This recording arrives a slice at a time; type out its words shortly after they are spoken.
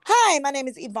Hi, my name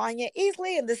is Ivania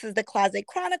Easley, and this is the Closet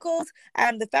Chronicles.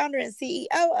 I'm the founder and CEO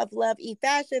of Love E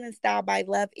Fashion and Style by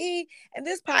Love E. And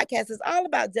this podcast is all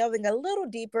about delving a little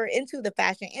deeper into the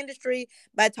fashion industry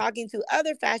by talking to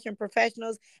other fashion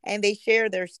professionals, and they share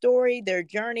their story, their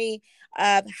journey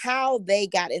of how they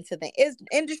got into the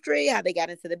industry, how they got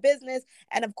into the business.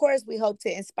 And of course, we hope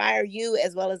to inspire you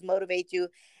as well as motivate you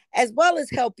as well as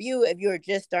help you if you're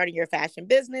just starting your fashion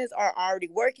business or already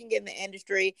working in the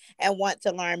industry and want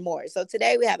to learn more. So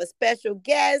today we have a special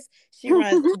guest. She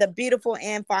runs the beautiful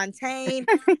Anne Fontaine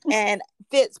and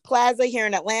Fitz Plaza here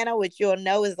in Atlanta, which you'll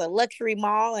know is a luxury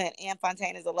mall, and Anne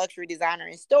Fontaine is a luxury designer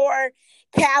and store.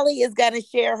 Callie is going to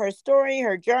share her story,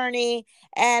 her journey,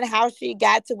 and how she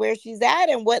got to where she's at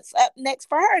and what's up next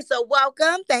for her. So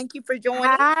welcome. Thank you for joining.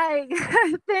 Hi.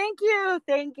 Thank you.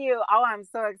 Thank you. Oh, I'm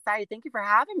so excited. Thank you for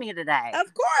having me today.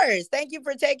 Of course. Thank you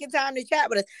for taking time to chat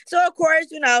with us. So, of course,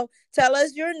 tell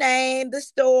us your name, the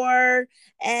store,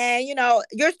 and,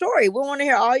 your story. We want to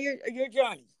hear all your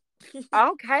journey.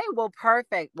 Okay, well,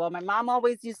 perfect. Well, my mom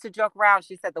always used to joke around.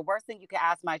 She said the worst thing you can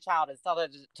ask my child is tell her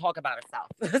to talk about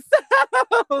herself.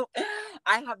 So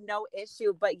I have no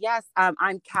issue. But yes,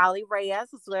 I'm Callie Reyes.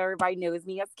 So everybody knows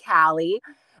me as Callie.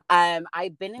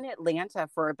 I've been in Atlanta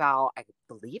for about, I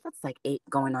believe it's like 8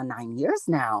 going on 9 years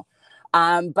now.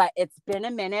 But it's been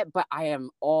a minute, but I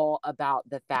am all about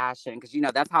the fashion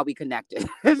because that's how we connected.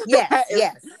 Yes, That is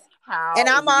yes. And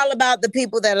how I'm we all about the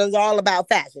people that is all about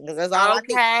fashion because that's all I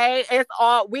need. Okay, it's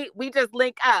all we just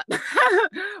link up.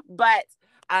 But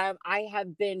I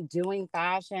have been doing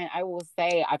fashion. I will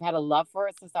say I've had a love for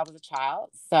it since I was a child.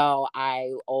 So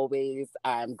I always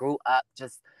grew up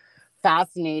just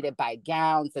fascinated by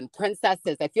gowns and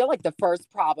princesses. I feel like the first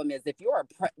problem is if you're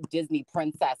a Disney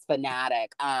princess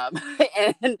fanatic,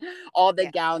 and all the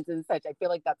Yeah. gowns and such. I feel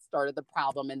like that started the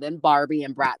problem, and then Barbie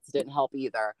and Bratz didn't help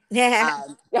either. Yeah.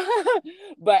 Um,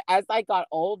 but as I got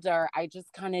older, I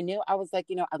just kind of knew I was like,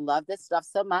 I love this stuff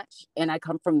so much, and I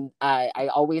come from. I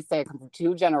always say I come from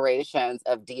two generations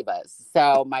of divas.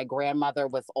 So my grandmother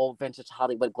was old vintage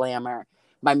Hollywood glamour.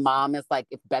 My mom is like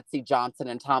if Betsy Johnson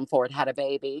and Tom Ford had a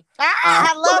baby. Um,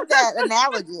 I love that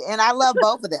analogy, and I love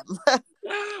both of them.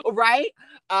 right?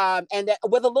 And then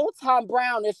with a little Tom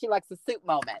Brown if she likes a suit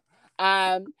moment.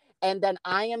 Um, and then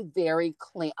I am very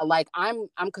clean. Like I'm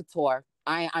couture.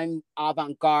 I'm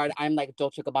avant-garde. I'm like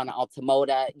Dolce Gabbana Alta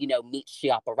Moda, meets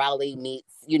Schiaparelli,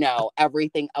 meets,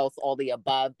 everything else, all the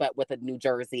above, but with a New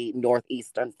Jersey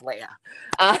Northeastern flair.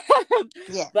 Um,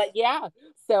 Yeah. but yeah,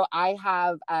 so I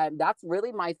have, that's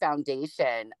really my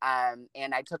foundation. And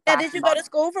I took Now, that did you from go all to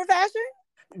school for fashion?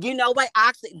 you know what?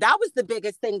 Actually, that was the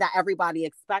biggest thing that everybody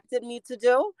expected me to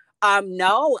do.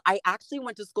 No, I actually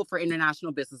went to school for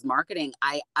international business marketing.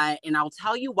 And I'll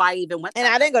tell you why I even went And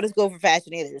that I way. didn't go to school for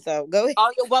fashion either. So go ahead.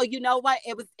 Oh, yeah, well, you know what?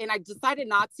 It was, and I decided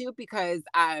not to because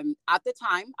at the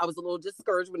time I was a little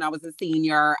discouraged when I was a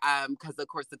senior because of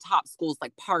course the top schools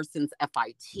like Parsons,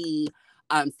 FIT,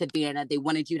 Savannah, they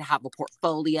wanted you to have a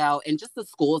portfolio, and just the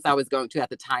schools I was going to at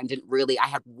the time didn't really. I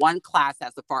had one class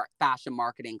as a fashion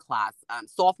marketing class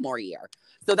sophomore year,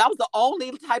 so that was the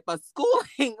only type of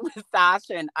schooling with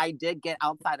fashion I did get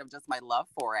outside of just my love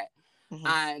for it.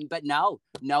 Mhm. But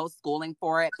no schooling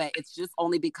for it. But it's just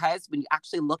only because when you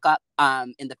actually look up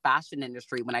in the fashion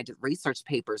industry, when I did research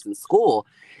papers in school,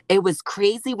 it was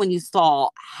crazy when you saw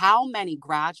how many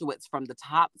graduates from the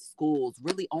top schools,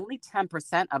 really only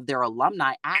 10% of their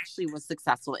alumni actually was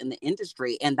successful in the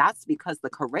industry. And that's because the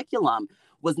curriculum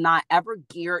was not ever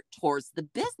geared towards the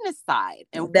business side.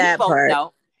 And we That both part.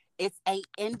 know it's a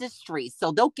industry.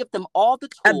 So they'll give them all the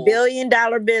A tools.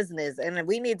 billion-dollar business, and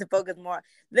we need to focus more.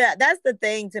 That's the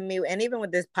thing to me, and even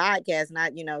with this podcast,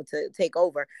 not to take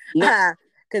over, No,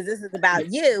 because this is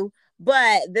about you.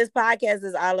 But this podcast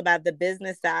is all about the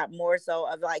business side, more so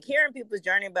of like hearing people's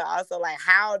journey, but also like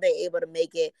how are they able to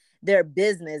make it their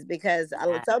business? Because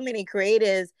yeah. so many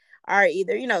creatives are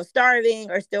either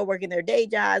starving or still working their day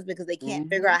jobs because they can't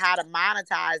figure Hmm. out how to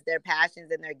monetize their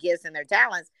passions and their gifts and their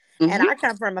talents. And Hmm. I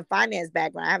come from a finance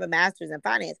background. I have a master's in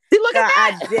finance. See, look So at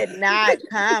I that. did not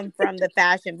come from the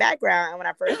fashion background. And when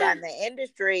I first got in the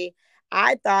industry,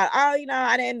 I thought, oh,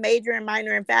 I didn't major and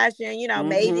minor in fashion. Hmm.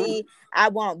 Maybe I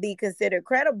won't be considered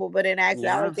credible. But in Yeah.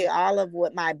 actuality, all of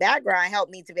what my background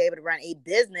helped me to be able to run a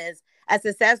business, a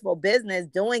successful business,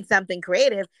 doing something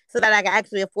creative so that I can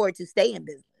actually afford to stay in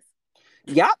business.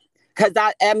 Yep. Because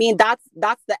I mean, that's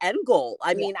the end goal.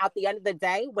 I Yeah. mean, at the end of the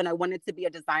day, when I wanted to be a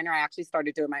designer, I actually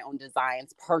started doing my own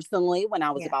designs personally when I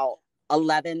was Yeah. about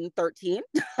 11, 13.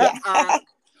 Yeah.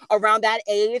 Around that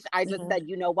age, I just Mhm. said,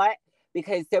 you know what?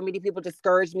 because so many people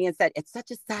discouraged me and said, it's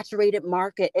such a saturated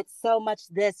market. It's so much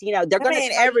this, they're I going to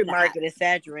mean, tell every you that. market is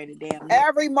saturated, damn near.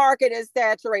 Every market is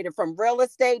saturated from real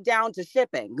estate down to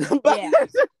shipping. but, Yeah.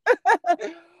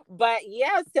 but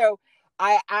yeah, so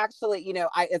I actually,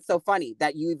 it's so funny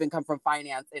that you even come from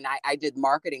finance and I did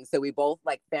marketing. So we both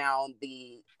like found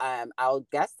I'll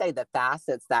guess say the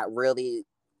facets that really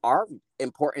are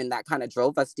important that kind of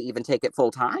drove us to even take it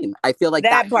full time. I feel like that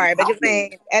That kind of part, because helped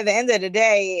me. at the end of the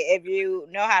day, if you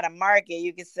know how to market,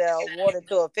 you can sell water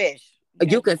to a fish.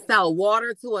 You could sell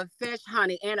water to a fish,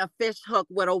 honey, and a fish hook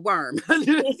with a worm.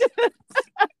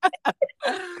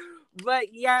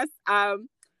 But yes,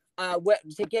 what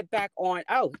to get back on?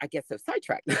 Oh, I get so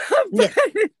sidetracked. Yeah.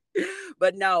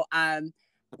 But no,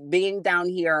 being down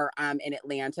here in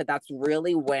Atlanta, that's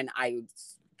really when I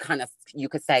kind of, you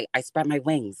could say, I spread my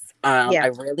wings. Yeah. I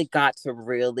really got to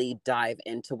really dive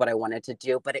into what I wanted to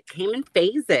do, but it came in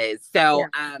phases. So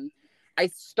Yeah. I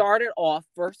started off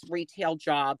first retail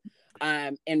job.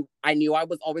 And I knew I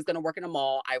was always going to work in a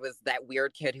mall. I was that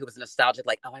weird kid who was nostalgic,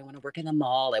 like, oh, I want to work in the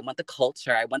mall. I want the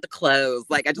culture. I want the clothes.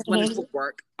 Like, I just wanted to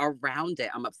work around it.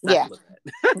 I'm Yeah. obsessed with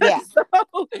Yeah. it.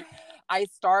 So I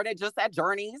started just at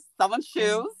Journeys selling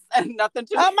shoes and nothing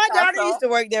too Oh, my daughter used special. to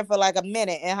work there for like a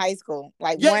minute in high school,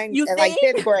 like Yeah, you like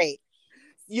see? 10th grade.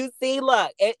 You see,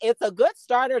 look, it's a good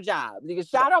starter job. You can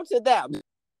shout out to them.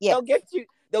 Yeah.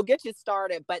 They'll get you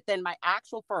started. But then my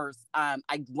actual first, I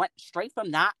went straight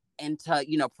from that into,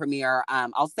 premier,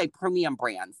 I'll say premium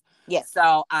brands. Yes.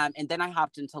 So, and then I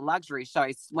hopped into luxury. So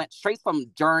I went straight from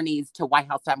Journeys to White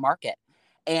House at Market.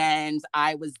 And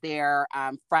I was there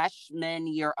freshman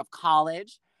year of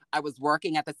college. I was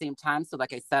working at the same time. So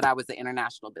like I said, I was an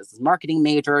international business marketing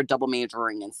major, double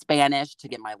majoring in Spanish to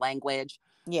get my language.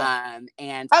 Yeah.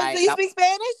 And Oh, so you speak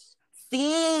Spanish?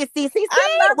 See.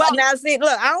 I love Well, now. See,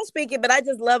 look, I don't speak it, but I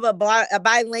just love a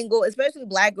bilingual, especially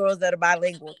Black girls that are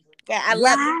bilingual. Yeah, I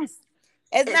love it.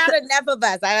 yes. It's not enough of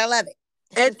us. I love it.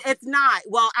 It's not.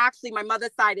 Well, actually, my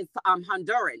mother's side is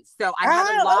Honduran, so I have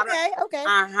a lot of. Okay.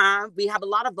 We have a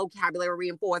lot of vocabulary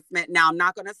reinforcement. Now, I'm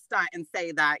not going to stunt and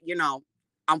say that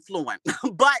I'm fluent,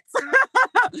 but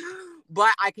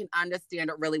but I can understand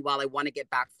it really well. I want to get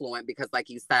back fluent because, like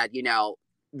you said,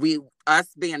 us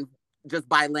being just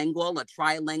bilingual, a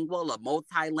trilingual, a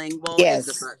multilingual is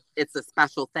just it's a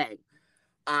special thing.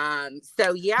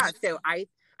 So yeah, so I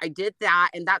did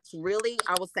that, and that's really,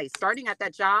 I will say, starting at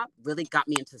that job really got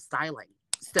me into styling.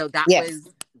 So that was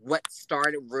what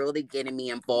started really getting me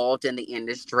involved in the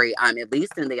industry, at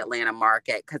least in the Atlanta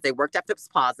market, because they worked at Phipps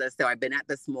Plaza. So I've been at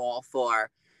this mall for,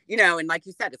 and like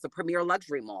you said, it's a premier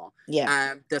luxury mall.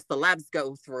 Yeah. The celebs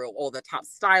go through, all the top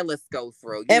stylists go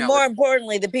through. And more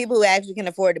importantly, the people who actually can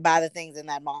afford to buy the things in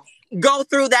that mall go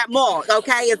through that mall.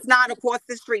 Okay, it's not across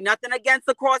the street. Nothing against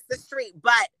across the street,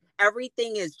 but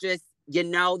everything is just,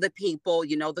 the people,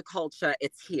 the culture.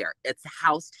 It's here. It's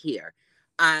housed here.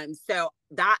 So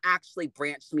that actually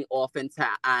branched me off into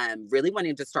really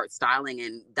wanting to start styling,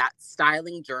 and that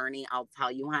styling journey, I'll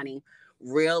tell you, honey,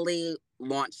 really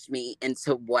launched me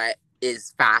into what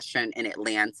is fashion in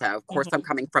Atlanta. Of course, I'm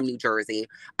coming from New Jersey,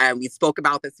 and we spoke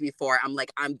about this before.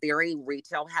 I'm very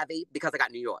retail heavy because I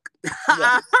got New York.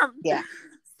 Yeah.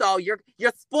 So you're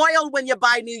spoiled when you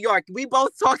buy New York. We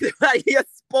both talked about you're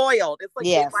spoiled. It's like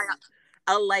you buy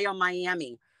LA or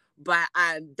Miami. But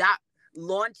that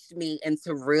launched me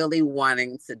into really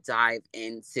wanting to dive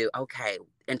into, okay,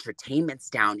 entertainment's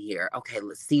down here. Okay,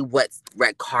 let's see what's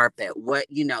red carpet, what,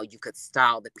 you could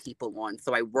style the people on.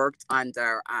 So I worked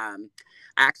under, I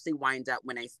actually wind up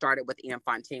when I started with Anne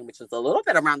Fontaine, which was a little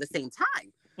bit around the same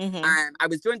time. I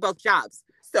was doing both jobs.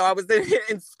 So I was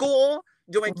in school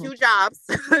doing two jobs,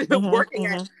 working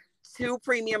at two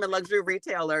premium and luxury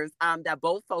retailers that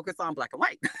both focus on black and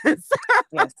white.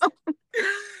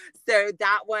 So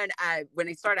that one, when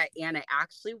I started at Anne, I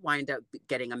actually wind up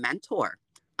getting a mentor.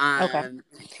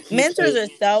 Mentors are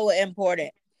so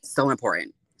important. So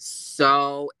important.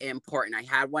 So important. I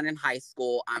had one in high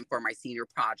school for my senior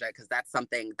project because that's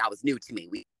something that was new to me.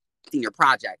 Senior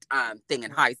project thing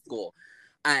in high school.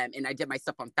 And I did my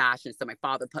stuff on fashion. So my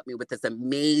father put me with this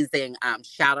amazing,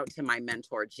 shout out to my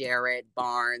mentor, Jared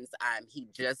Barnes. He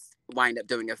just wind up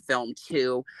doing a film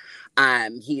too.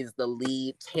 He's the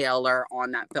lead tailor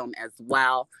on that film as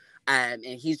well. And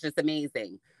he's just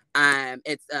amazing.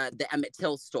 It's the Emmett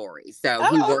Till story. So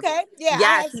he worked. Okay. Yeah,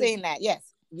 I have seen that. Yes.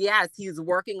 Yes, he's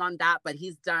working on that, but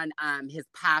he's done his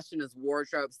passion, his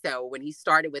wardrobe. So when he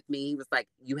started with me, he was like,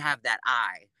 you have that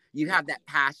eye. You have that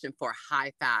passion for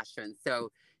high fashion. So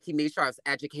he made sure I was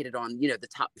educated on, the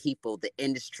top people, the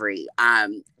industry,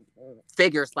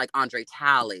 figures like Andre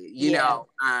Talley,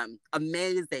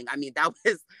 amazing. I mean, that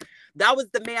was That was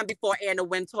the man before Anna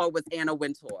Wintour was Anna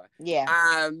Wintour.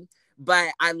 Yeah.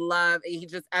 But I love, he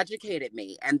just educated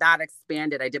me, and that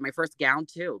expanded. I did my first gown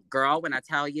too. Girl, when I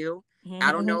tell you,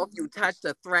 I don't know if you touched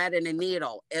a thread and a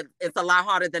needle. It's a lot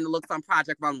harder than it looks on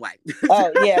Project Runway.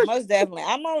 Oh yeah, most definitely.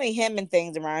 I'm only hemming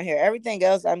things around here. Everything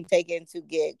else I'm taking to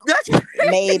get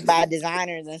made by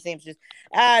designers and seamstresses.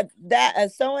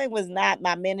 That sewing was not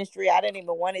my ministry. I didn't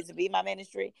even want it to be my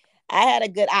ministry. I had a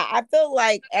good. I feel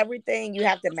like everything you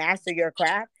have to master your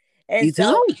craft, and You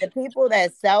so do? the people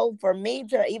that sew for me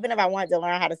to even if I wanted to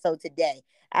learn how to sew today,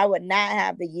 I would not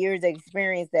have the years of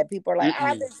experience that people are like. Oh,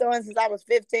 I've Mm-mm. been sewing since I was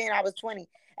 15. I was 20.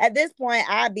 At this point,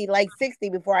 I'd be like 60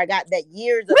 before I got that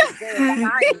years of experience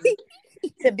behind me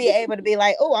to be able to be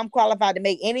like, oh, I'm qualified to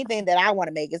make anything that I want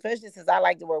to make, especially since I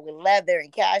like to work with leather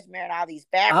and cashmere and all these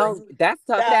fabrics. Oh, that's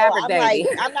So tough fabric, I'm like, baby.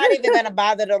 I'm not even gonna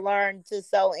bother to learn to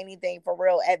sew anything for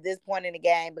real at this point in the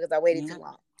game because I waited too Yeah.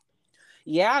 long.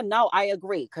 Yeah, no, I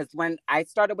agree. Because when I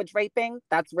started with draping,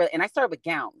 that's really, and I started with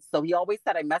gowns. So he always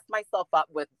said I messed myself up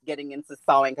with getting into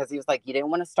sewing because he was like, you didn't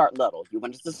want to start little. You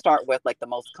wanted to start with like the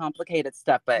most complicated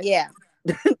stuff. But Yeah,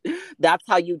 that's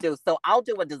how you do. So I'll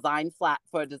do a design flat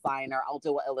for a designer. I'll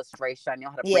do an illustration.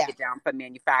 You'll have to break yeah, it down for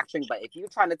manufacturing. But if you're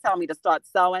trying to tell me to start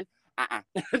sewing,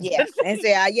 yeah. And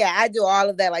say, yeah, I do all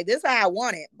of that. Like this is how I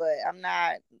want it, but I'm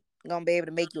not gonna be able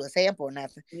to make you a sample or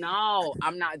nothing. No,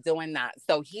 I'm not doing that.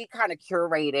 So he kind of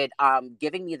curated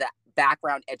giving me the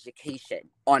background education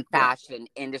on Yeah, fashion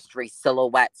industry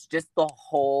silhouettes, just the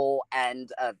whole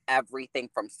end of everything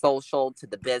from social to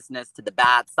the business to the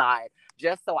bad side,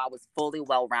 just so I was fully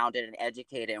well-rounded and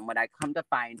educated. And when I come to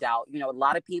find out, a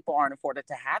lot of people aren't afforded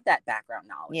to have that background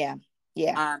knowledge. yeah,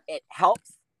 yeah. It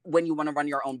helps when you want to run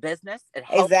your own business. It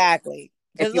helps Exactly.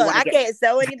 if Because you look, want to I get can't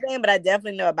sew anything, but I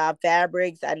definitely know about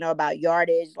fabrics. I know about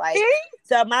yardage. Like, see.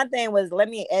 so my thing was let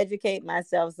me educate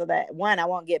myself so that one, I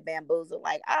won't get bamboozled.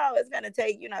 Like, oh, it's gonna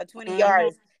take 20 Mm-hmm.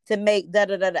 yards to make da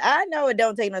da da. I know it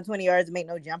don't take no 20 yards to make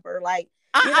no jumper. Like,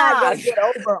 you're not Uh-uh. gonna get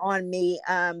over on me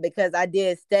because I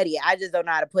did study it. I just don't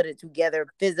know how to put it together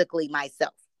physically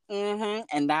myself.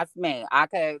 And that's me. I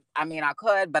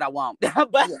could, but I won't.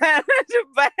 but Yeah.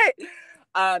 but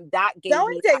that gave Sewing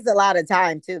me takes a lot of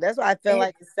time too. That's why I feel it.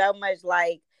 like it's so much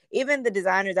like even the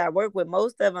designers I work with,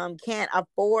 most of them can't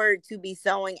afford to be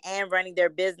sewing and running their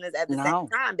business at the same No.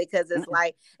 time because it's Mm-mm.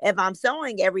 like if I'm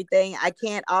sewing everything, I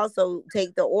can't also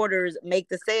take the orders, make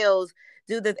the sales,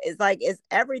 do the it's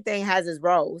everything has its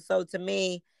role. So to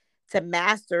me, to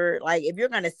master, like if you're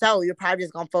gonna sew, you're probably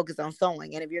just gonna focus on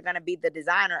sewing. And if you're gonna be the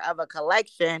designer of a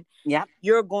collection, Yep.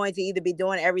 you're going to either be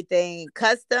doing everything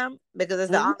custom because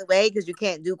it's the Hmm. only way because you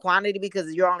can't do quantity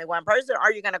because you're only one person,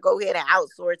 or you're going to go ahead and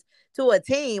outsource to a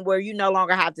team where you no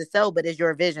longer have to sell, but it's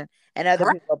your vision and other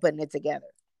Correct. people are putting it together.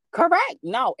 Correct.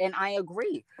 No, and I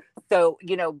agree. So,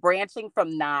 branching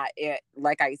from that,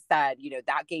 like I said,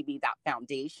 that gave me that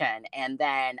foundation. And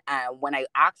then when I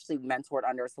actually mentored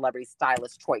under celebrity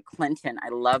stylist Troy Clinton, I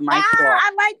love my Troy.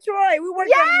 I like Troy. We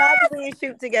worked on a Yes. magazine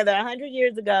shoot together 100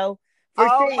 years ago for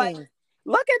Oh my, Sheen.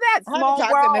 look at that I haven't small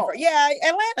talked to him in world. yeah,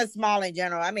 Atlanta's small in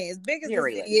general. I mean, as big as the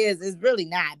city Period. is, it's really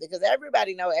not because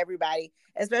everybody know everybody,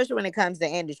 especially when it comes to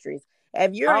industries.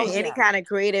 If you're Oh in any yeah. kind of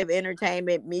creative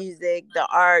entertainment, music, the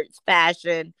arts,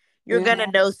 fashion, you're gonna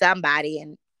Hmm. know somebody.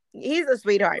 And he's a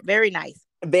sweetheart, very nice.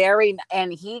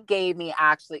 And he gave me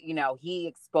actually, he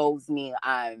exposed me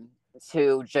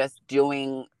to just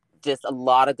doing just a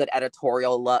lot of good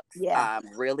editorial looks, Yeah.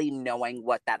 really knowing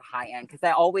what that high end, because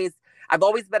I've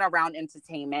always been around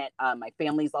entertainment. My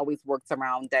family's always worked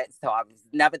around it, so I was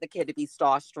never the kid to be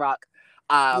starstruck.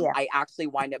 Yeah. I actually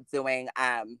wind up doing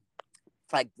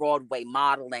like Broadway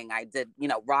modeling. I did,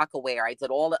 Rockaware. I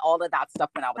did all of that stuff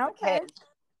when I was a Okay. kid.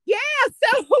 Yeah,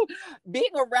 so being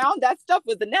around that stuff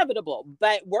was inevitable.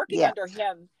 But working Yeah. under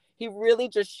him, he really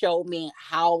just showed me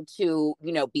how to,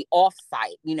 be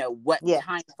offsite, what Yeah.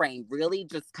 time frame, really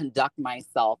just conduct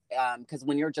myself. Because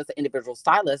when you're just an individual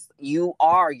stylist, you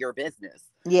are your business.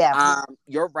 Yeah.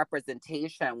 Your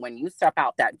representation when you step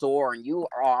out that door and you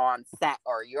are on set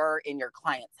or you're in your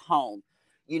client's home,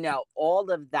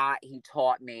 all of that he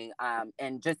taught me.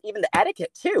 And just even the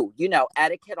etiquette too,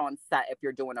 etiquette on set if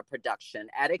you're doing a production,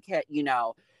 etiquette,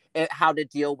 how to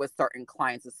deal with certain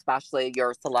clients, especially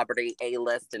your celebrity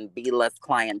A-list and B-list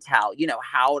clientele,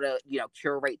 how to,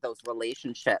 curate those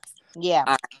relationships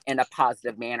Yeah. in a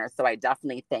positive manner. So I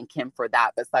definitely thank him for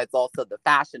that, besides also the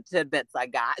fashion tidbits I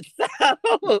got.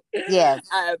 So Yes.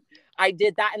 I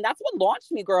did that. And that's what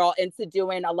launched me, girl, into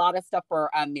doing a lot of stuff for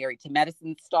Married to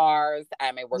Medicine stars.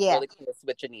 I worked Yeah. really close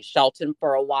with Janice Shelton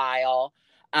for a while.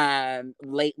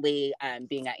 Lately,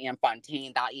 being at Anne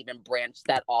Fontaine, that even branched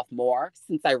that off more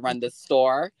since I run the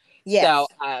store. So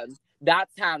Yes.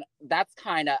 that's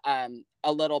kind of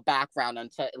a little background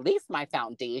into at least my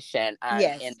foundation in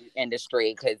Yes. the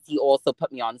industry, because he also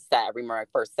put me on set. I remember my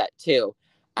first set too.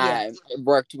 Yes.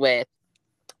 Worked with,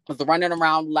 was running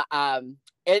around, and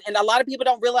a lot of people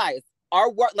don't realize our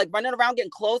work, like running around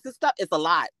getting clothes and stuff, is a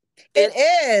lot. It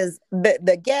It's, is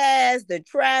the gas, the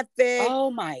traffic,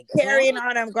 oh my god. carrying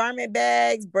on them garment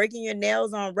bags, breaking your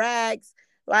nails on racks.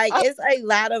 Like it's a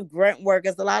lot of grunt work.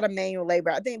 It's a lot of manual labor.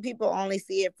 I think people only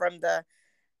see it from the,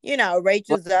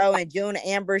 Rachel Zoe and June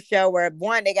Amber show where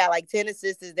one, they got like 10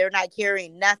 assistants. They're not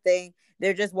carrying nothing.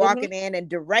 They're just Mhm. walking in and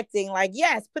directing, like,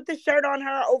 yes, put the shirt on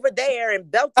her over there and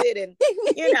belt it. And,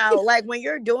 like when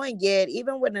you're doing it,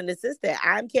 even with an assistant,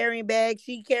 I'm carrying bags,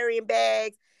 she carrying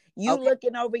bags, you Okay,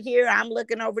 looking over here, I'm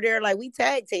looking over there. Like we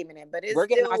tag teaming it, but it's we're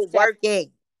getting our still steps.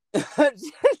 working.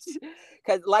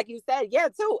 Because like you said, yeah,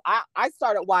 too, I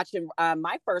started watching,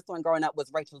 my first one growing up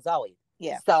was Rachel Zoe.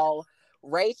 Yeah. So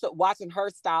Rachel, watching her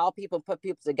style, people put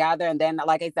people together, and then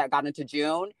like I said, I got into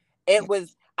June. It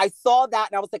was, I saw that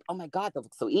and I was like, oh my god, that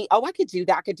looks so easy. Oh, I could do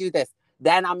that, I could do this.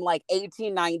 Then I'm like 18,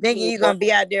 Thinking 19. you're gonna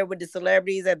be out there with the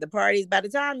celebrities at the parties. By the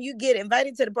time you get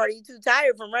invited to the party, you're too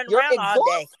tired from running You're around all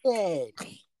day.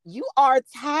 exhausted. You are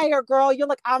tired, girl. You're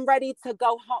like, I'm ready to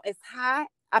go home. It's hot.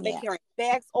 I've been Yeah. carrying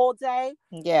bags all day.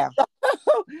 Yeah.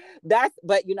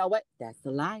 But you know what? That's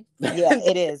the life. Yeah,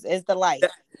 it is. It's the life.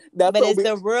 That's But what it's we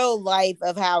the real life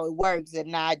of how it works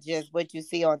and not just what you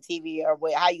see on TV or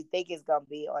how you think it's going to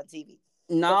be on TV.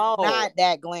 Because it's know. not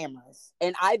that glamorous.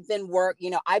 And I've been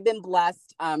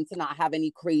blessed to not have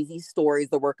any crazy stories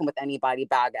of working with anybody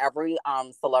bad. Every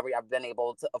celebrity I've been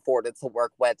able to afford it to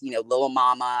work with, Lil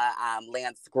Mama,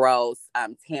 Lance Gross,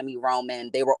 Tammy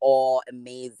Roman, they were all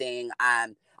amazing.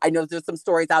 I know there's some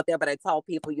stories out there, but I tell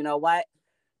people, you know what?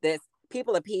 There's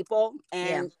people are people,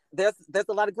 Yeah. and there's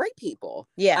a lot of great people.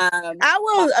 Yeah. I But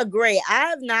will agree. I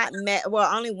have not met, well,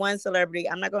 only one celebrity,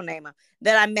 I'm not going to name him,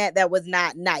 that I met that was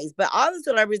not nice. But all the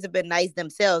celebrities have been nice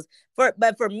themselves.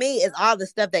 But for me, it's all the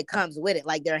stuff that comes with it,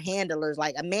 like their handlers,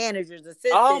 like a manager's oh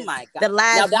assistant, my god, the now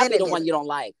last that be minute. the one you don't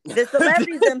like. The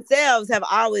celebrities themselves have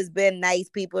always been nice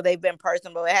people. They've been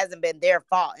personable. It hasn't been their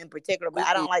fault in particular, but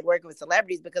I don't like working with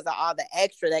celebrities because of all the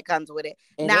extra that comes with it,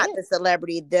 It not is. the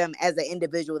celebrity, them as an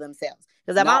individual themselves.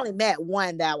 Because I've No, only met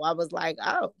one that I was like,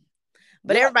 oh,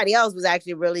 but you're like, everybody else was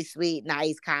actually really sweet,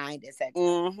 nice, kind, etc.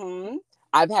 mm-hmm.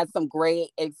 I've had some great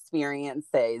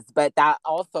experiences, but that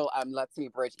also lets me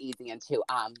bridge easy into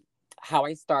how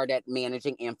I started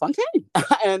managing Anne Fontaine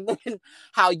and then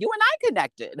how you and I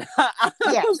connected.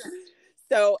 Yes.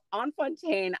 So on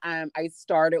Fontaine, I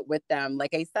started with them,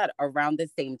 like I said, around the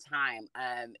same time,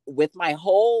 with my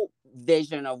whole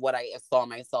vision of what I saw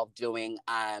myself doing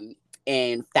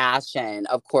in fashion.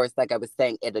 Of course, like I was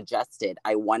saying, it adjusted.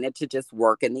 I wanted to just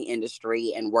work in the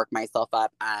industry and work myself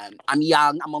up. I'm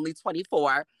young. I'm only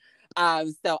 24.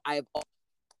 So I've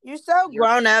You're so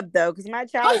grown up though, because my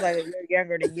child is like a year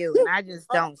younger than you, and I just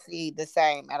don't see the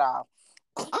same at all.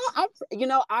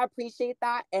 I appreciate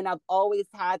that, and I've always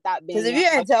had that Because being if there. you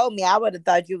hadn't told me, I would have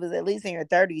thought you was at least in your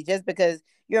 30s, just because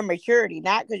your maturity,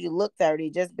 not because you look 30,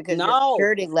 just because your No,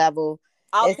 maturity level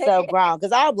I'll is take so it. grown.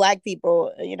 Because all black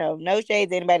people, no shade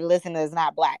to anybody listening that's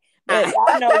not black, but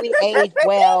y'all know we age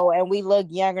well and we look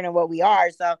younger than what we are.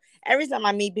 So every time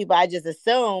I meet people, I just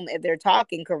assume if they're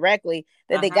talking correctly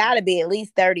that they Uh-huh. got to be at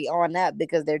least 30 on up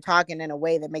because they're talking in a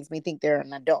way that makes me think they're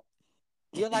an adult.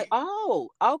 You're like, oh,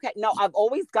 okay. No, I've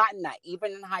always gotten that,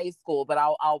 even in high school. But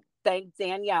I'll thank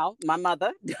Danielle, my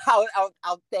mother.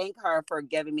 I'll thank her for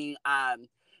giving me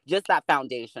just that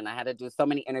foundation. I had to do so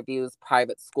many interviews,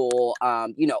 private school,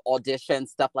 auditions,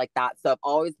 stuff like that. So I've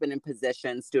always been in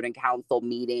positions, student council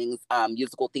meetings,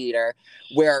 musical theater,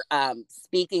 where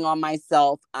speaking on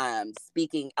myself,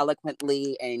 speaking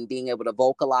eloquently, and being able to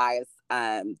vocalize,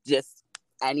 just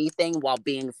anything while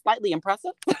being slightly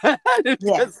impressive. Because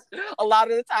Yes. a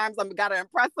lot of the times I'm gotta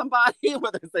impress somebody,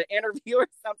 whether it's an interview or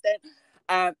something.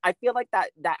 I feel like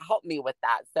that helped me with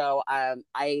that. So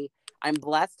I'm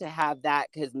blessed to have that,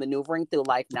 because maneuvering through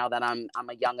life now that I'm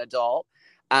a young adult,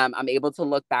 I'm able to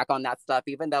look back on that stuff,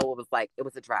 even though it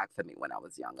was a drag for me when I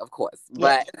was young, of course.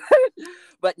 Yeah.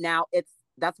 But now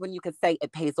that's when you could say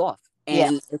it pays off, Yeah.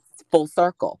 and it's full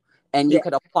circle. And you Yeah.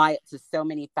 could apply it to so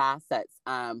many facets,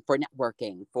 for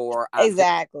networking, for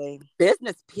Exactly.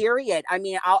 business, period. I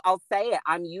mean, I'll say it.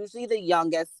 I'm usually the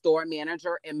youngest store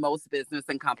manager in most business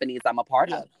and companies I'm a part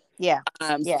Yeah. of. Yeah.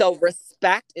 Yeah. So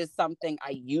respect is something I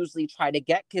usually try to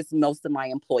get, because most of my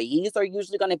employees are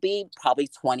usually going to be probably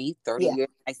 20, 30 Yeah. years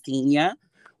my senior,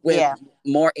 with Yeah.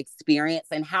 more experience.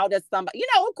 And how does somebody,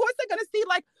 of course they're going to see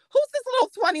like, who's this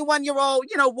little 21-year-old,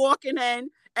 walking in,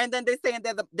 and then they're saying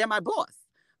they're my boss.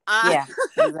 Yeah,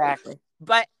 exactly.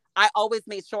 But I always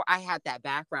made sure I had that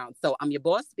background. So I'm your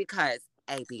boss because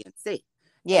A, B, and C.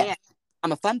 Yeah. And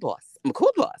I'm a fun boss. I'm a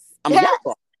cool boss. I'm a young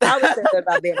boss. I was saying that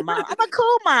about being a mom. I'm a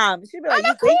cool mom. She'd be like, I'm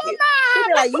you a think cool you? She'd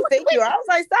be mom. like, you think you are? I was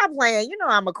like, stop playing. You know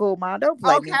I'm a cool mom. Don't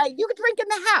play me. Okay, you can drink in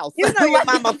the house. You know your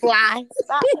mama fly.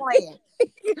 Stop playing.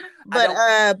 But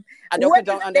I don't what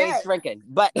condone is underage next? drinking.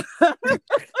 But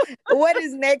What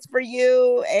is next for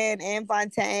you and Anne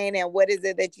Fontaine? And what is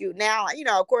it that you now,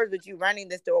 of course, with you running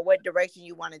the store, what direction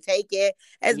you want to take it,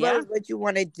 as well yeah, as what you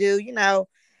want to do,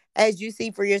 as you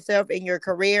see for yourself in your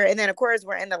career. And then, of course,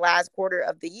 we're in the last quarter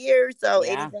of the year. So,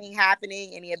 yeah. anything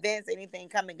happening, any events, anything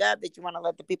coming up that you want to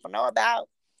let the people know about?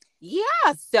 Yeah.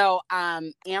 So,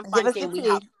 Anne Give us the Fontaine, we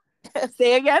have. tea.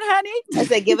 Say again, I honey.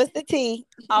 said, give us the tea.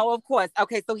 Oh, of course.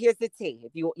 Okay, so here's the tea.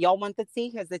 If y'all want the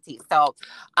tea, here's the tea. So,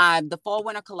 the fall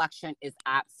winter collection is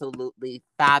absolutely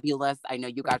fabulous. I know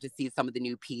you got to see some of the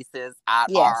new pieces at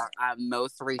Yes. our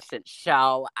most recent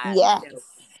show. Yes. So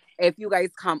if you guys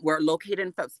come, we're located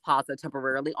in Phipps Plaza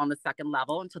temporarily on the second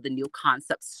level until the new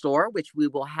concept store, which we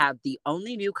will have the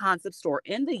only new concept store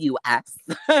in the U.S.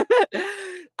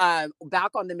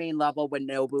 Back on the main level when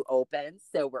Nobu opens.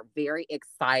 So we're very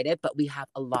excited, but we have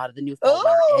a lot of the new fall winter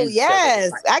Oh, in. So we're yes.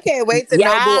 excited. I can't wait till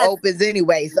Nobu Yes, opens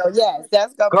anyway. So, yes,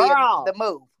 that's going to be the girl.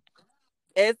 move.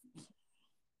 It's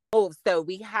so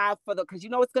we have because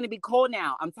it's going to be cold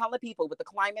now. I'm telling people with the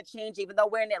climate change, even though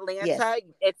we're in Yes. Atlanta,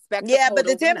 expect a Yeah, but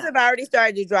colder the temps winter. have already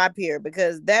started to drop here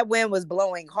because that wind was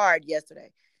blowing hard yesterday.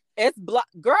 It's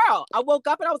girl. I woke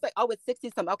up and I was like, oh, it's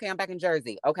 60 something. Okay, I'm back in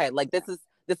Jersey. Okay, like this is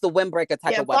the windbreaker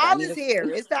type Yeah, of weather. I fall need is to. here.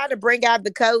 It's time to bring out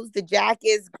the coats, the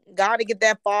jackets. Got to get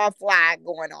that fall flag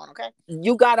going on, okay?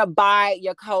 You gotta buy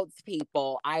your coats,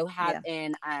 people. I have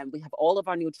Yeah. we have all of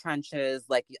our new trenches.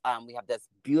 Like we have this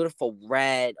beautiful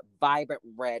red, vibrant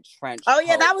red trench Oh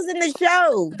yeah, coat. that was in the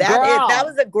show. That Girl.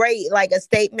 was a great like a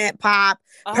statement pop,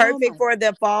 Oh perfect my. for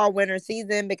the fall winter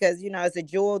season because it's a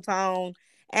jewel tone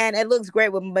and it looks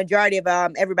great with majority of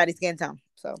everybody's skin tone.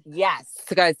 So Yes,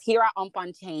 because here at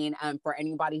Fontaine, for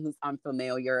anybody who's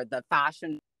unfamiliar, the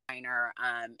fashion designer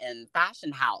and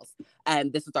fashion house,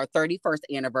 and this is our 31st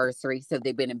anniversary. So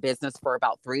they've been in business for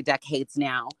about 3 decades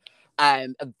now. A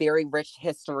very rich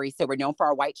history. So we're known for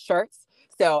our white shirts.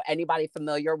 So anybody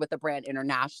familiar with the brand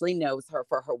internationally knows her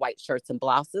for her white shirts and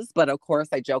blouses. But of course,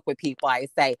 I joke with people. I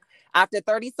say, after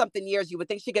 30 something years, you would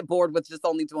think she'd get bored with just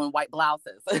only doing white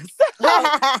blouses. so,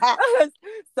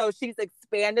 so she's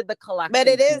expanded the but collection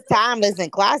it is to timeless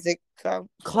and classic. So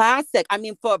classic. I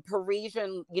mean, for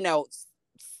Parisian,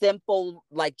 simple,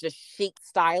 like just chic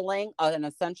styling, an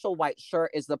essential white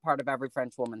shirt is the part of every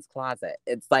French woman's closet.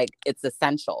 It's like, it's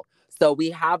essential. So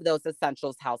we have those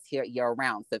essentials house here year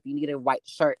round. So if you need a white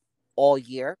shirt all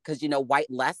year, because white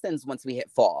lessens once we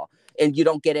hit fall, and you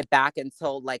don't get it back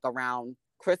until like around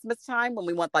Christmas time when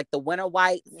we want like the winter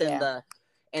whites yeah.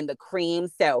 and the cream.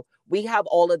 So we have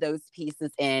all of those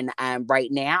pieces in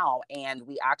right now, and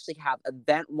we actually have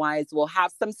event wise. We'll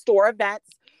have some store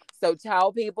events. So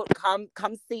tell people,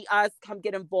 come see us, come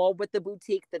get involved with the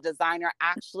boutique. The designer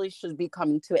actually should be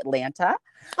coming to Atlanta.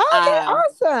 Okay,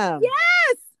 awesome.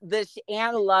 Yes,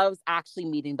 Anne loves actually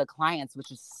meeting the clients,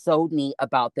 which is so neat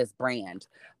about this brand.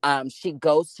 She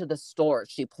goes to the store,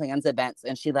 she plans events,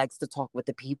 and she likes to talk with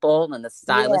the people and the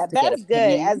Yeah, stylists to get that's good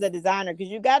as opinions. a designer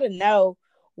because you got to know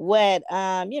what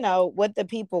what the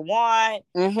people want,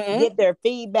 Mm-hmm. get their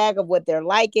feedback of what they're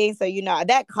liking. So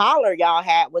that collar y'all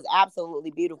had was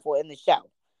absolutely beautiful in the show. It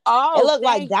Oh, looked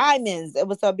like thank. diamonds. It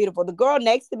was so beautiful. The girl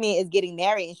next to me is getting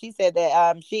married, and she said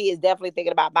that she is definitely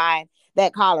thinking about buying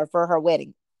that collar for her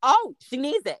wedding. Oh, she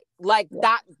needs it. Like Yeah.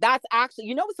 that. That's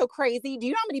actually, what's so crazy? Do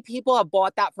you know how many people have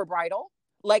bought that for bridal?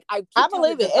 Like I I keep telling the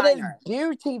believe it. It is designer,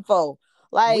 beautiful.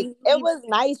 Like we it need. was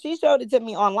nice. She showed it to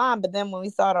me online, but then when we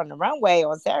saw it on the runway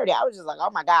on Saturday, I was just like, "Oh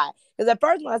my god!" Because at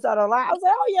first when I saw it online, I was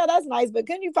like, "Oh yeah, that's nice," but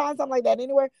couldn't you find something like that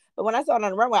anywhere? But when I saw it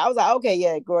on the runway, I was like, "Okay,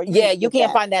 yeah, girl, you Yeah, need to you get can't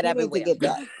that. find that You need to everywhere. get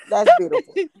that. That's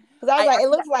beautiful." Because I was I like, "It actually,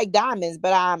 looks like diamonds,"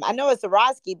 but I know it's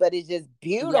Swarovski, but it's just yeah,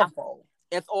 beautiful.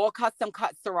 it's all custom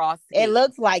cut It Swarovski.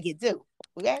 looks like it too.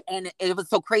 Okay. And it was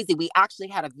so crazy. We actually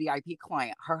had a VIP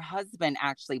client. Her husband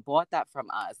actually bought that from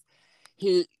us.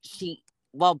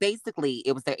 Well, basically,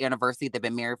 it was their anniversary. They've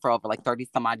been married for over like 30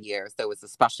 some odd years. So it was a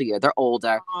special year. They're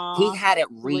older. He Aw, had it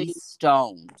sweet.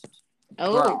 restoned.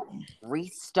 Oh, Girl,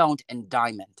 restoned in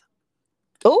diamond.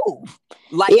 oh,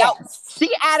 Like, no, yes. she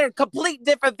added complete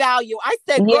different value. I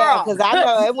said, Yeah, girl, because I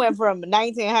know it went from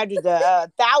 1900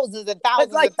 to thousands and it's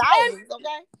thousands like and 10. thousands.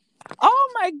 Okay.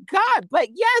 Oh my God. But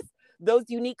yes, those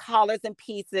unique collars and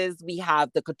pieces. We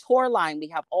have the couture line. We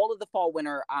have all of the fall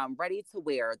winter ready to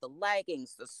wear, the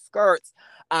leggings, the skirts.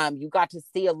 You got to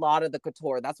see a lot of the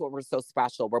couture. That's what we're so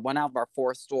special. We're one out of our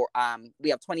 4 store. We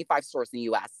have 25 stores in the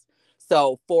US.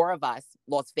 So 4 of us,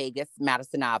 Las Vegas,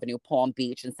 Madison Avenue, Palm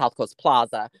Beach, and South Coast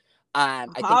Plaza. I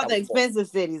think All that the was 4. expensive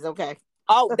cities, okay.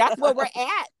 Oh, that's where we're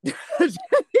at.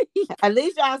 At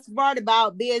least y'all smart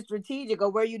about being strategic or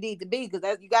where you need to be, because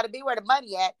that's you got to be where the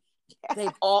money at.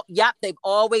 They've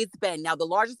always been. Now the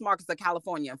largest markets are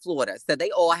California and Florida, so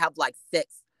they all have like 6,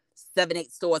 7,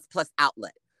 8 stores plus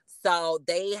outlet. So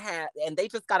they have, and they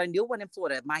just got a new one in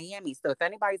Florida, Miami. So if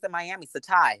anybody's in Miami, it's a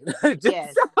tie.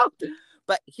 Yes.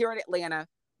 But here in Atlanta,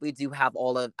 we do have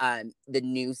all of the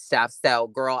new stuff. So,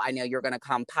 girl, I know you're gonna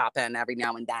come pop in every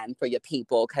now and then for your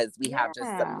people because we have just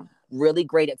some really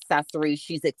great accessories.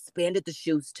 She's expanded the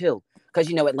shoes too,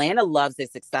 because Atlanta loves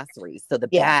its accessories. So the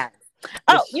bags.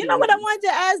 Oh, you know what I wanted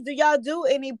to ask? Do y'all do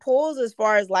any pulls as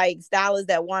far as like stylists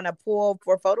that want to pull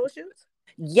for photo shoots?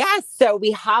 Yes. So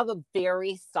we have a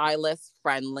very stylist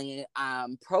friendly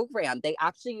program. They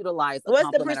actually utilize a What's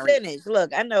the complimentary. percentage?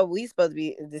 Look, I know we supposed to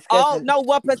be discussing. Oh, no.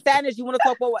 What percentage? You want to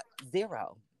talk about what?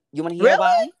 0. You want to hear Really?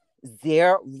 why?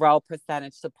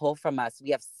 0% to pull from us. We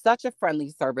have such a friendly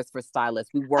service for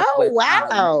stylists. We work with.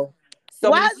 Wow. So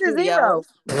why is it 0?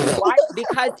 Why?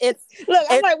 Because it's. Look,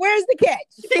 I'm like, where's the catch?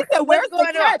 She said, where's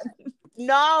the catch? On?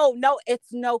 No, it's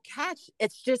no catch.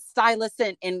 It's just stylist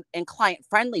and client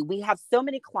friendly. We have so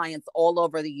many clients all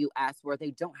over the US where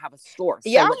they don't have a store. So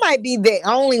y'all might be the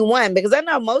only one, because I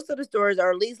know most of the stores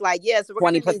are at least like, so we're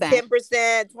 20%,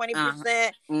 10%,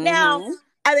 20%. Now,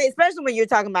 I mean, especially when you're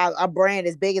talking about a brand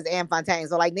as big as Anne Fontaine.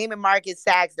 So like Neiman Marcus,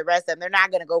 Saks, the rest of them, they're not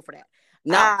going to go for that.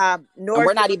 No, and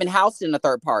we're not even housed in a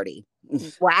third party.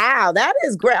 Wow, that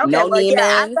is great. Okay, no well,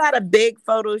 I got a big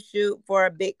photo shoot for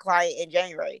a big client in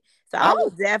January. So I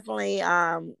will definitely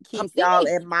keep y'all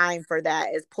in mind for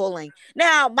that as pulling.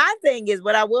 Now, my thing is,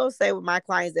 what I will say with my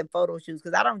clients in photo shoots,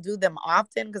 because I don't do them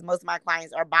often because most of my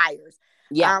clients are buyers.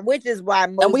 Which is why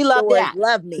most stores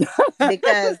love me.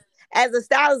 Because as a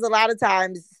stylist, a lot of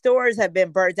times stores have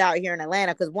been burnt out here in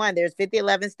Atlanta because, one, there's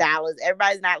 50-11 stylists.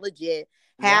 Everybody's not legit.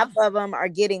 Half of them are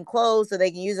getting clothes so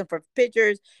they can use them for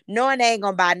pictures, knowing they ain't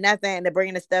going to buy nothing, and they're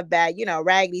bringing the stuff back,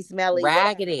 raggedy, smelly.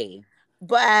 Raggedy.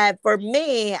 But for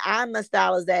me, I'm a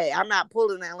stylist that I'm not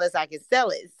pulling it unless I can sell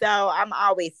it. So I'm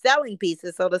always selling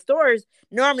pieces. So the stores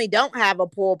normally don't have a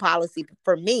pull policy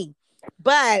for me.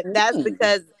 But that's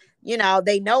because,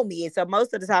 they know me. So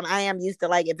most of the time I am used to,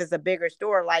 like, if it's a bigger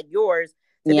store like yours,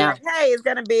 to be like, hey, it's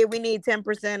going to be, we need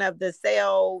 10% of the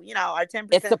sale, or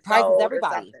 10%. It surprises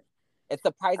everybody. It's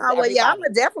the price. Oh, well, I'm gonna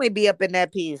definitely be up in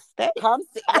that piece. Come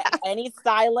see any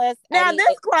stylist. Now,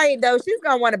 this client, though, she's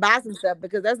gonna want to buy some stuff,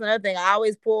 because that's another thing. I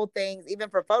always pull things, even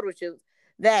for photo shoots,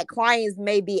 that clients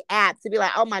may be apt to be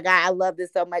like, oh my God, I love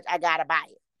this so much, I gotta buy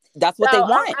it. That's what they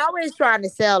want. I'm always trying to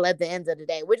sell at the end of the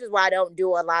day, which is why I don't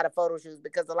do a lot of photo shoots,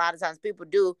 because a lot of times people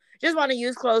do just want to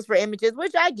use clothes for images,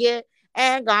 which I get,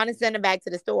 and go on and send them back to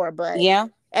the store. But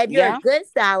if you're a good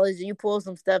stylist and you pull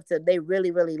some stuff they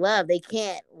really, really love, they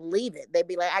can't leave it. They'd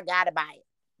be like, I gotta buy it.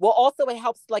 Well, also it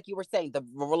helps, like you were saying, the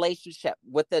relationship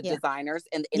with the designers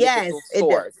and the individual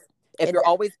stores. If you're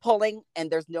always pulling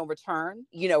and there's no return,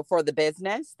 for the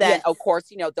business, then of course,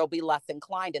 they'll be less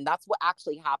inclined. And that's what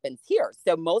actually happens here.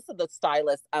 So most of the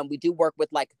stylists, we do work with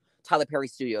like Tyler Perry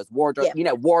Studios, wardrobe,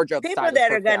 wardrobe people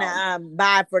that are gonna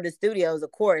buy for the studios,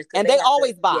 of course, and they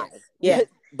always buy.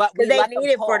 But they need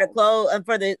it for the clothes and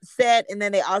for the set, and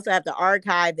then they also have to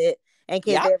archive it in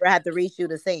case they ever have to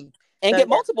reshoot a scene and get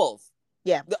multiples.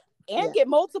 Get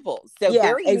multiples. So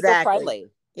very user friendly.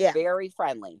 Very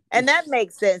friendly. And that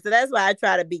makes sense. So that's why I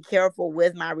try to be careful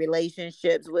with my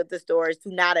relationships with the stores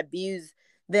to not abuse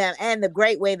them. And the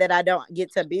great way that I don't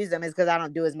get to abuse them is because I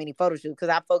don't do as many photo shoots, because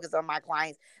I focus on my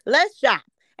clients. Let's shop.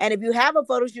 And if you have a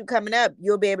photo shoot coming up,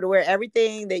 you'll be able to wear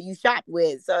everything that you shop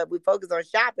with. So if we focus on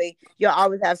shopping, you'll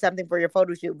always have something for your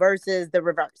photo shoot versus the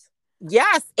reverse.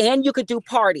 Yes. And you could do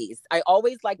parties. I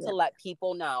always like to let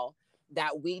people know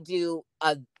that we do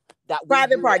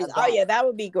private parties. Oh yeah, that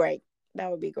would be great.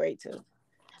 That would be great too. So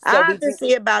I have to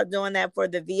see about doing that for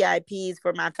the VIPs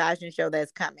for my fashion show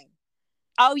that's coming.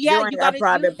 Oh yeah, you got a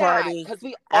private party, because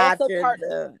we also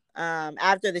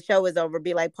after the show is over,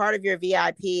 be like, part of your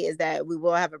VIP is that we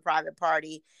will have a private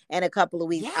party in a couple of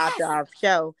weeks after our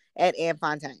show at Anne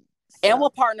Fontaine. And So we'll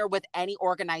partner with any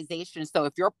organization. So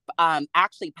if you're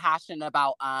actually passionate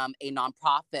about a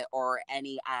nonprofit or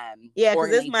any yeah, because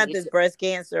this month is organization, breast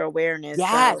cancer awareness.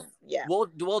 yes, So yeah.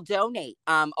 we'll donate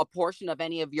a portion of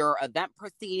any of your event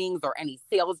proceedings or any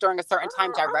sales during a certain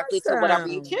time Oh, directly to whatever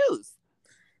you awesome. choose.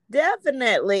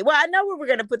 Definitely. Well, I know we were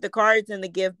going to put the cards in the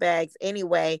gift bags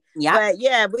anyway, Yep. but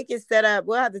yeah, we can set up.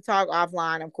 We'll have to talk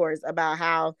offline, of course, about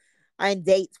how and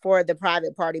dates for the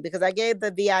private party because I gave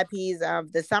the VIPs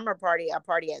of the summer party a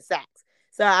party at Saks,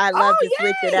 so I love Oh to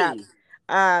switch it up. yay!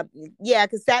 Um, yeah,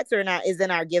 because Saks are not is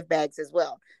in our gift bags as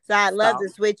well, so I love to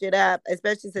So, switch it up,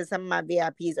 especially since some of my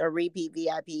VIPs are repeat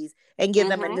VIPs, and give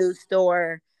them a mm-hmm, new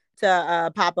store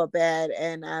to pop up at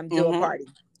and do a mm-hmm. party.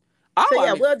 So Oh,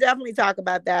 yeah, we'll definitely talk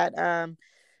about that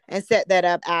and set that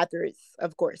up afterwards,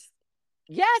 of course.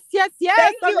 yes, yes, yes.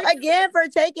 Thank you again for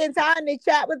taking time to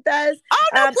chat with us. Oh,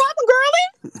 no Um, problem,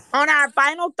 girlie. on our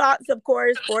final thoughts, of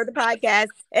course, for the podcast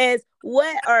is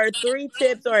what are three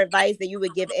tips or advice that you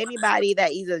would give anybody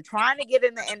that either trying to get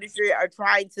in the industry or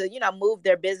trying to, move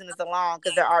their business along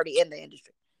because they're already in the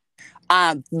industry?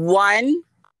 One,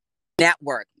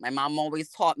 network. My mom always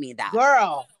taught me that.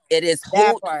 Girl, It is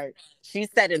that who part. she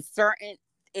said in certain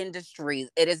industries,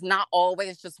 it is not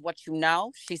always just what you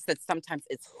know. She said sometimes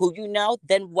it's who you know,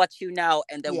 then what you know,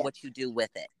 and then Yeah. what you do with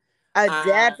it. I Uh,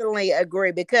 definitely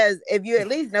agree because if you at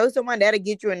least know someone, that'll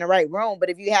get you in the right room. But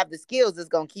if you have the skills, it's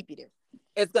gonna keep you there.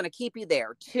 it's going to keep you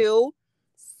there. Two,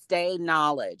 stay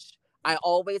knowledge. I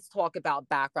always talk about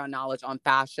background knowledge on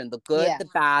fashion, the good, Yeah, the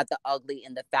bad, the ugly,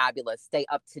 and the fabulous. Stay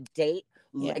up to date.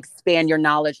 yeah, Expand your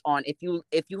knowledge on if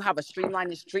you have a streamline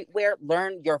in streetwear,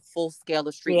 learn your full scale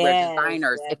of streetwear yes,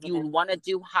 designers. If you definitely. want to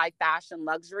do high fashion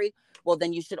luxury, well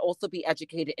then you should also be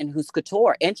educated in who's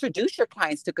couture. Introduce your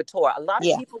clients to couture. A lot of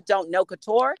Yeah, people don't know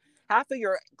couture. Half of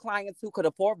your clients who could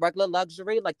afford regular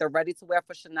luxury, like they're ready to wear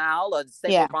for Chanel or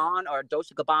Saint yeah, Laurent or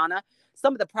Dolce Gabbana,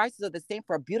 some of the prices are the same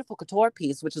for a beautiful couture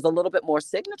piece, which is a little bit more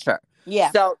signature.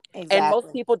 yeah, So, and most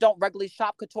exactly. people don't regularly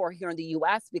shop couture here in the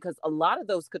US because a lot of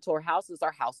those couture houses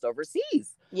are housed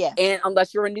overseas. Yeah, And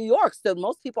unless you're in New York, so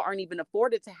most people aren't even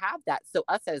afforded to have that. So,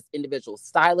 us as individual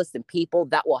stylists and people,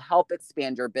 that will help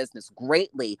expand your business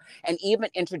greatly and even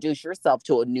introduce yourself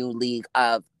to a new league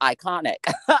of iconic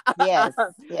yes,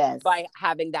 yes, by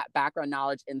having that background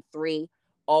knowledge. And three,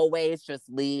 always just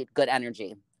lead good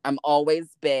energy. I'm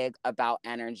always big about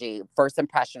energy. First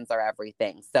impressions are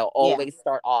everything. So yeah. always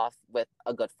start off with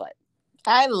a good foot.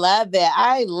 I love it.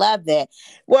 I love it.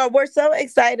 Well, we're so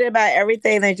excited about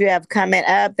everything that you have coming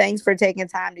up. Thanks for taking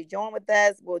time to join with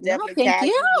us. We'll No, definitely thank tag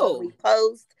you when we you.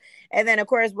 post. And then, of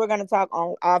course, we're going to talk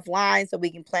on offline so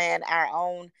we can plan our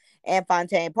own Anne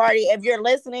Fontaine party. If you're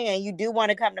listening and you do want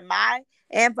to come to my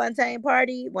Anne Fontaine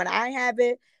party when I have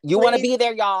it, You want to please, be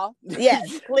there, y'all.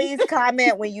 yes, please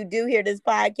comment when you do hear this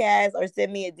podcast or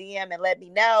send me a DM and let me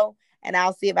know. And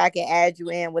I'll see if I can add you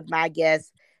in with my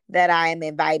guests that I am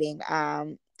inviting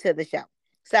to the show.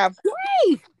 So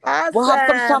Hey, we'll have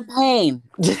some awesome. champagne.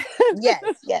 Yes,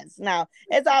 yes. No,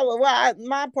 it's all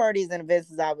my parties and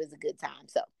events is always a good time.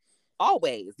 So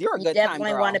Always. You're a you good time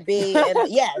definitely want girl. to be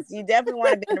and yes, you definitely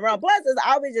want to be in the room. Plus, it's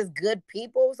always just good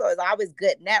people. So it's always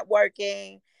good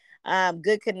networking,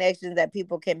 good connections that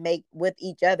people can make with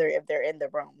each other if they're in the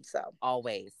room. So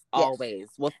Always. yes. Always.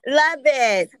 Well, Love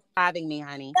it. having me,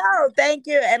 honey. No, thank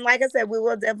you. And like I said, we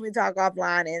will definitely talk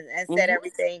offline and set Hmm.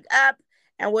 everything up.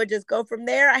 And we'll just go from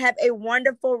there. I have a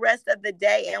wonderful rest of the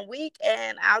day and week,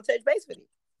 and I'll touch base with you.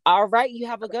 All right. You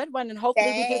have a good one. And hopefully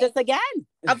we do this Thanks. again.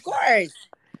 Of course.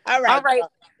 All All right, right.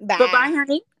 girl. Bye bye, Bye.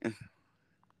 honey.